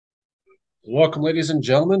Welcome, ladies and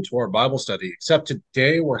gentlemen, to our Bible study. Except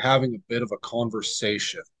today we're having a bit of a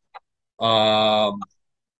conversation. Um,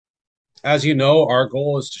 as you know, our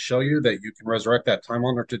goal is to show you that you can resurrect that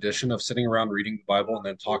time-honored tradition of sitting around reading the Bible and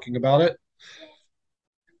then talking about it.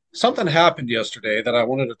 Something happened yesterday that I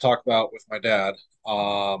wanted to talk about with my dad.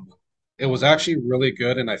 Um, it was actually really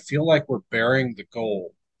good, and I feel like we're bearing the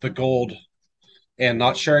gold, and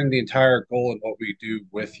not sharing the entire goal and what we do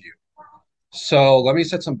with you. So let me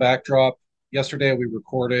set some backdrop. Yesterday we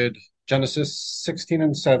recorded Genesis 16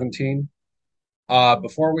 and 17.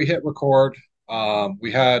 Before we hit record,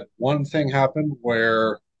 we had one thing happen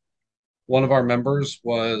where one of our members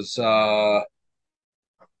was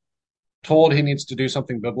told he needs to do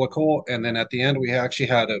something biblical. And then at the end, we actually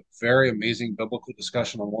had a very amazing biblical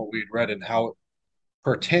discussion on what we'd read and how it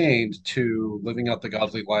pertained to living out the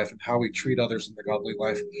godly life and how we treat others in the godly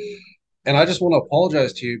life. And I just want to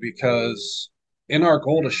apologize to you because in our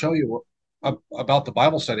goal to show you about the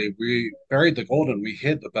Bible study, we buried the gold and we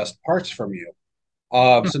hid the best parts from you.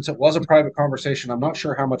 Since it was a private conversation, I'm not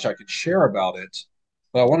sure how much I could share about it,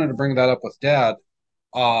 but I wanted to bring that up with Dad.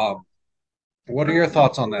 Um, what are your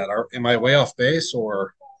thoughts on that? Am I way off base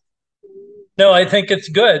or? No, I think it's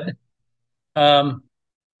good. Um,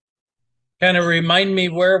 Kind of remind me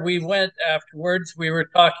where we went afterwards. We were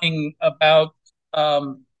talking about,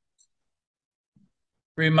 um,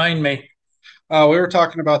 remind me. We were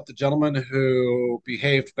talking about the gentleman who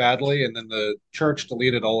behaved badly, and then the church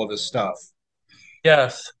deleted all of his stuff.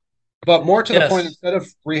 Yes, But more to the point, yes. instead of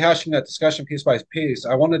rehashing that discussion piece by piece,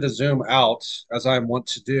 I wanted to zoom out as I want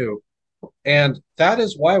to do. And that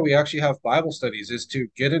is why we actually have Bible studies, is to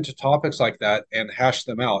get into topics like that and hash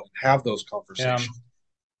them out and have those Yeah. conversations.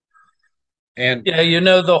 And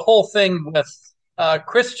Yeah, the whole thing with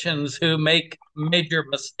Christians who make major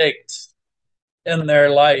mistakes in their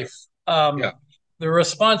life. yeah, The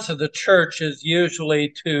response of the church is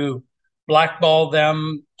usually to blackball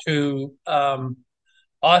them, to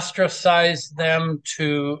ostracize them,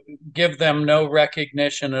 to give them no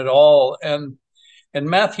recognition at all. And in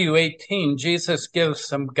Matthew 18, Jesus gives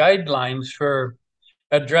some guidelines for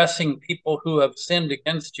addressing people who have sinned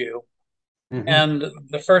against you. hmm And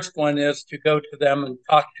the first one is to go to them and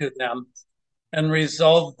talk to them and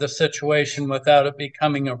resolve the situation without it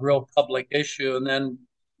becoming a real public issue. And then,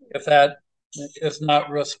 if that is not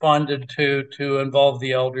responded to involve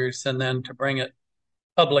the elders and then to bring it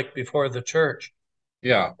public before the church.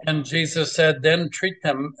 yeah, And Jesus said, then treat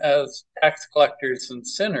them as tax collectors and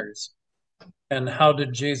sinners. And how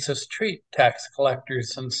did Jesus treat tax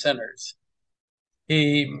collectors and sinners?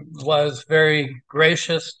 He was very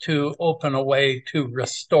gracious to open a way to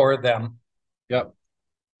restore them. yep,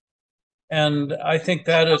 And I think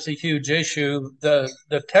that is a huge issue.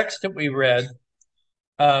 The text that we read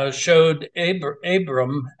showed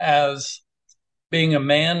Abram as being a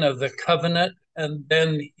man of the covenant, and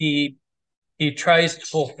then he tries to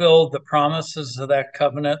fulfill the promises of that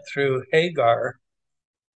covenant through Hagar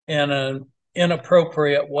in an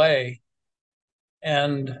inappropriate way.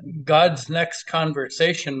 And God's next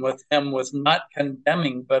conversation with him was not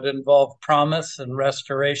condemning, but involved promise and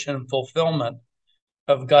restoration and fulfillment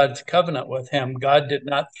of God's covenant with him. God did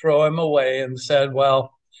not throw him away and said,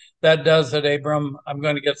 well, that does it, Abram. I'm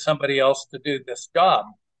going to get somebody else to do this job.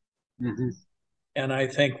 hmm And I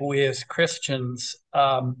think we as Christians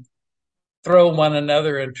throw one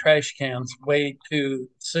another in trash cans way too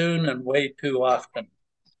soon and way too often.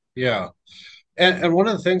 yeah. And one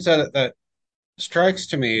of the things that strikes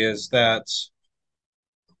to me is that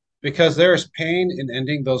because there's pain in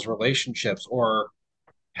ending those relationships or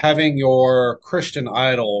having your Christian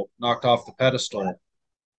idol knocked off the pedestal,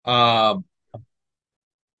 um,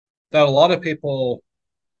 that a lot of people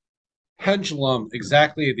pendulum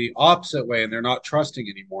exactly the opposite way and they're not trusting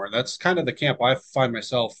anymore. That's kind of the camp I have found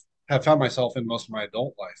myself in most of my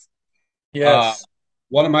adult life. Uh, Yes,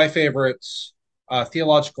 One of my favorites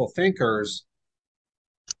theological thinkers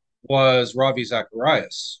was Ravi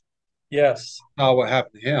Zacharias. yes, What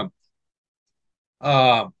happened to him?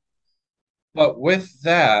 Um, but with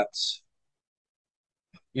that,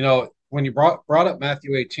 when you brought up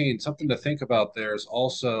Matthew 18, something to think about there is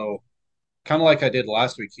also kind of like I did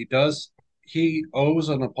last week. He owes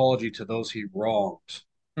an apology to those he wronged,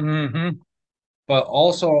 mm-hmm. but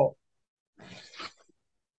also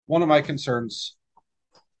one of my concerns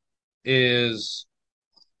is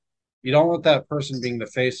you don't want that person being the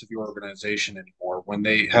face of your organization anymore when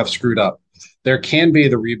they have screwed up. There can be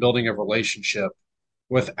the rebuilding of relationship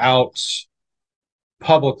without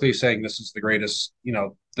publicly saying this is the greatest,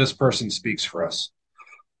 this person speaks for us.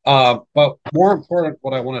 But more important,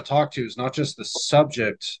 what I want to talk to is not just the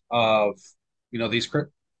subject of, these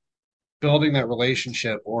building that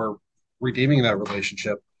relationship or redeeming that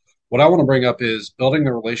relationship, what I want to bring up is building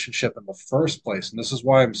the relationship in the first place. And this is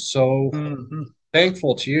why I'm so Hmm.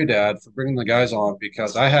 thankful to you, Dad, for bringing the guys on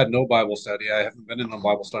because I had no Bible study. I haven't been in a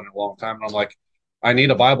Bible study in a long time. And I'm like, I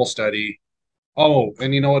need a Bible study. Oh,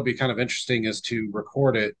 and you know what'd be kind of interesting is to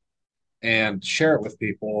record it and share it with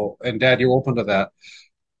people. And Dad, you're open to that.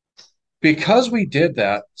 Because we did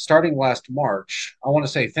that starting last March, I want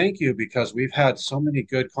to say thank you because we've had so many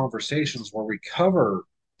good conversations where we cover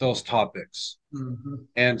those topics. Hmm.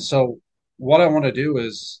 And so, what I want to do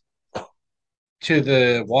is to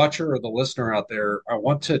the watcher or the listener out there, I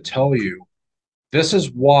want to tell you this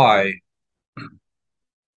is why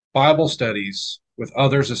Bible studies with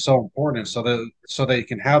others is so important, so that you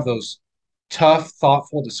can have those tough,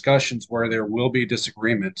 thoughtful discussions where there will be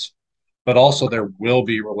disagreement, but also there will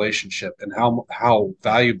be relationship, and how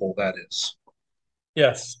valuable that is.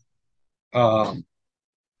 Yes. Um,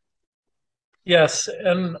 Yes.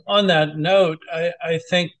 And on that note, I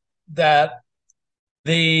think that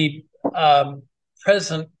the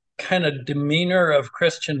present kind of demeanor of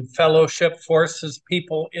Christian fellowship forces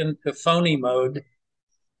people into phony mode,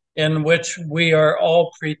 in which we are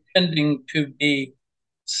all pretending to be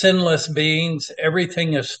sinless beings.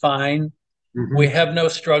 Everything is fine. We mhm. have no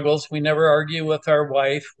struggles. We never argue with our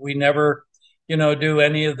wife. We never, do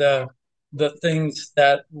any of the things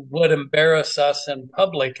that would embarrass us in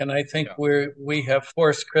public. And I think Yeah. we have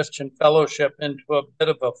forced Christian fellowship into a bit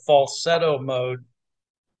of a falsetto mode.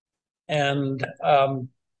 And on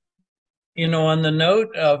the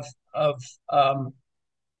note of um,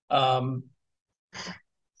 um,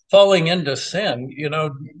 falling into sin,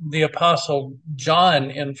 the Apostle John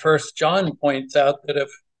in First John points out that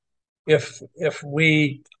if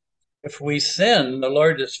we sin, the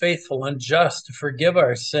Lord is faithful and just to forgive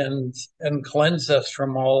our sins and cleanse us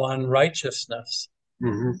from all unrighteousness.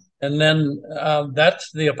 Hmm. And then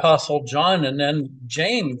that's the Apostle John, and then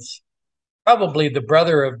James, probably the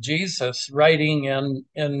brother of Jesus, writing in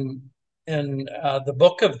the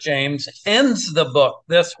book of James, ends the book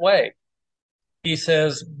this way. He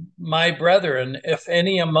says, "My brethren, if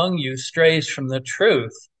any among you strays from the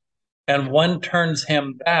truth, and one turns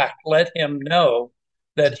him back, let him know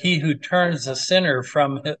that he who turns a sinner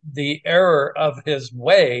from the error of his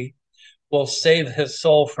way will save his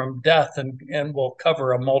soul from death and will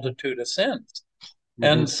cover a multitude of sins." Hmm.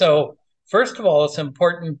 And so, first of all, it's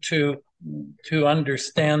important to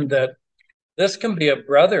understand that this can be a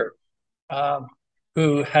brother um,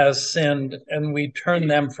 who has sinned, and we turn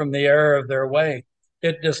them from the error of their way.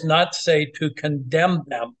 It does not say to condemn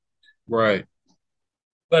them, Right.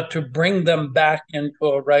 but to bring them back into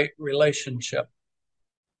a right relationship.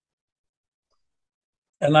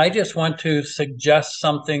 And I just want to suggest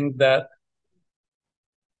something that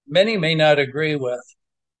many may not agree with,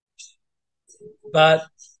 but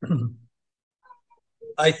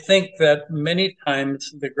I think that many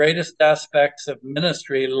times the greatest aspects of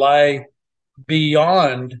ministry lie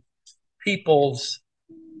beyond people's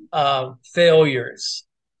failures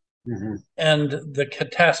Hmm. and the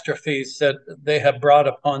catastrophes that they have brought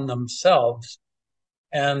upon themselves.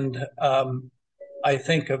 And I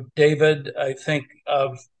think of David. I think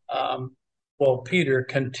of, Peter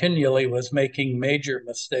continually was making major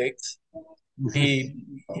mistakes. Hmm. He,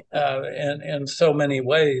 in so many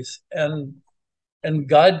ways. And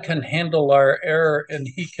God can handle our error and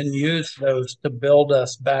he can use those to build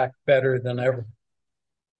us back better than ever.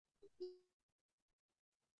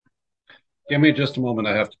 Give me just a moment.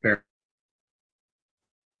 I have to pair.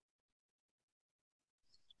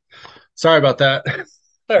 Sorry about that.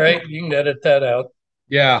 All right, you can edit that out.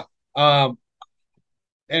 Yeah. Um,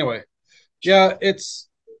 anyway, yeah, it's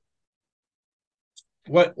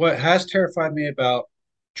what has terrified me about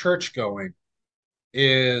church going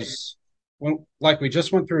is when like we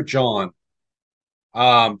just went through John.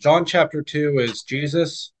 John chapter 2 is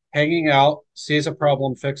Jesus hanging out, sees a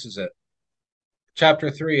problem, fixes it. Chapter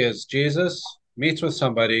 3 is Jesus meets with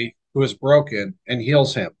somebody who is broken and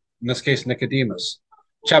heals him. In this case, Nicodemus.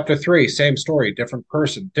 Chapter 3, same story, different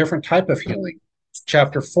person, different type of healing.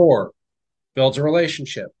 Chapter 4, builds a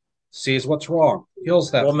relationship, sees what's wrong,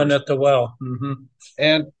 heals that Woman person. at the well. Mm-hmm.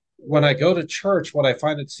 And when I go to church, what I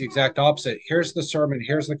find it's the exact opposite. Here's the sermon,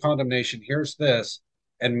 here's the condemnation, here's this.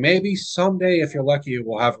 And maybe someday, if you're lucky,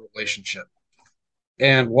 we'll have a relationship.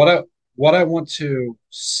 And what I want to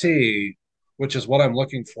see, which is what I'm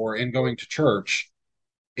looking for in going to church,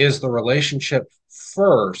 is the relationship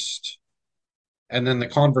first and then the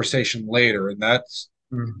conversation later. And that's,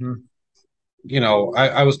 Mm-hmm.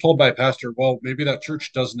 I was told by a pastor, well, maybe that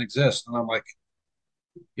church doesn't exist. And I'm like,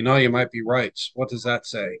 you might be right. What does that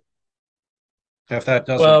say? If that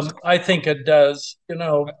doesn't, Well, I think it does. I The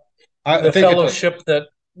think it does. fellowship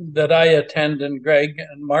that I attend and Greg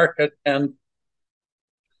and Mark attend,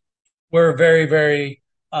 we're very, very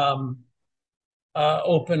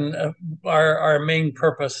open. Our main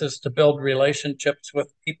purpose is to build relationships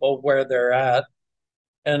with people where they're at,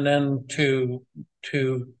 and then to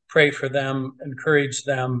pray for them, encourage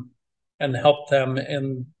them, and help them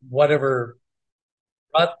in whatever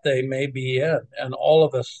rut they may be in. And all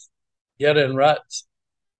of us get in ruts.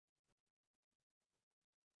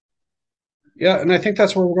 Yeah, and I think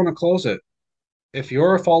that's where we're going to close it. If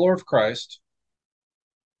you're a follower of Christ,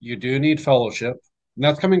 you do need fellowship. And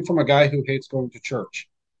that's coming from a guy who hates going to church.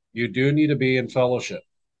 You do need to be in fellowship.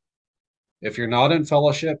 If you're not in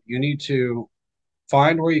fellowship, you need to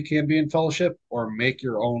find where you can be in fellowship or make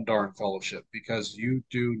your own darn fellowship because you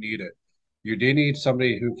do need it. You do need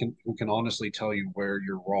somebody who can honestly tell you where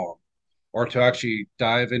you're wrong or to actually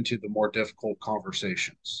dive into the more difficult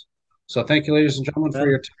conversations. So thank you, ladies and gentlemen, for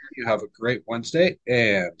your Amen. time. You have a great Wednesday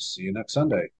and see you next Sunday.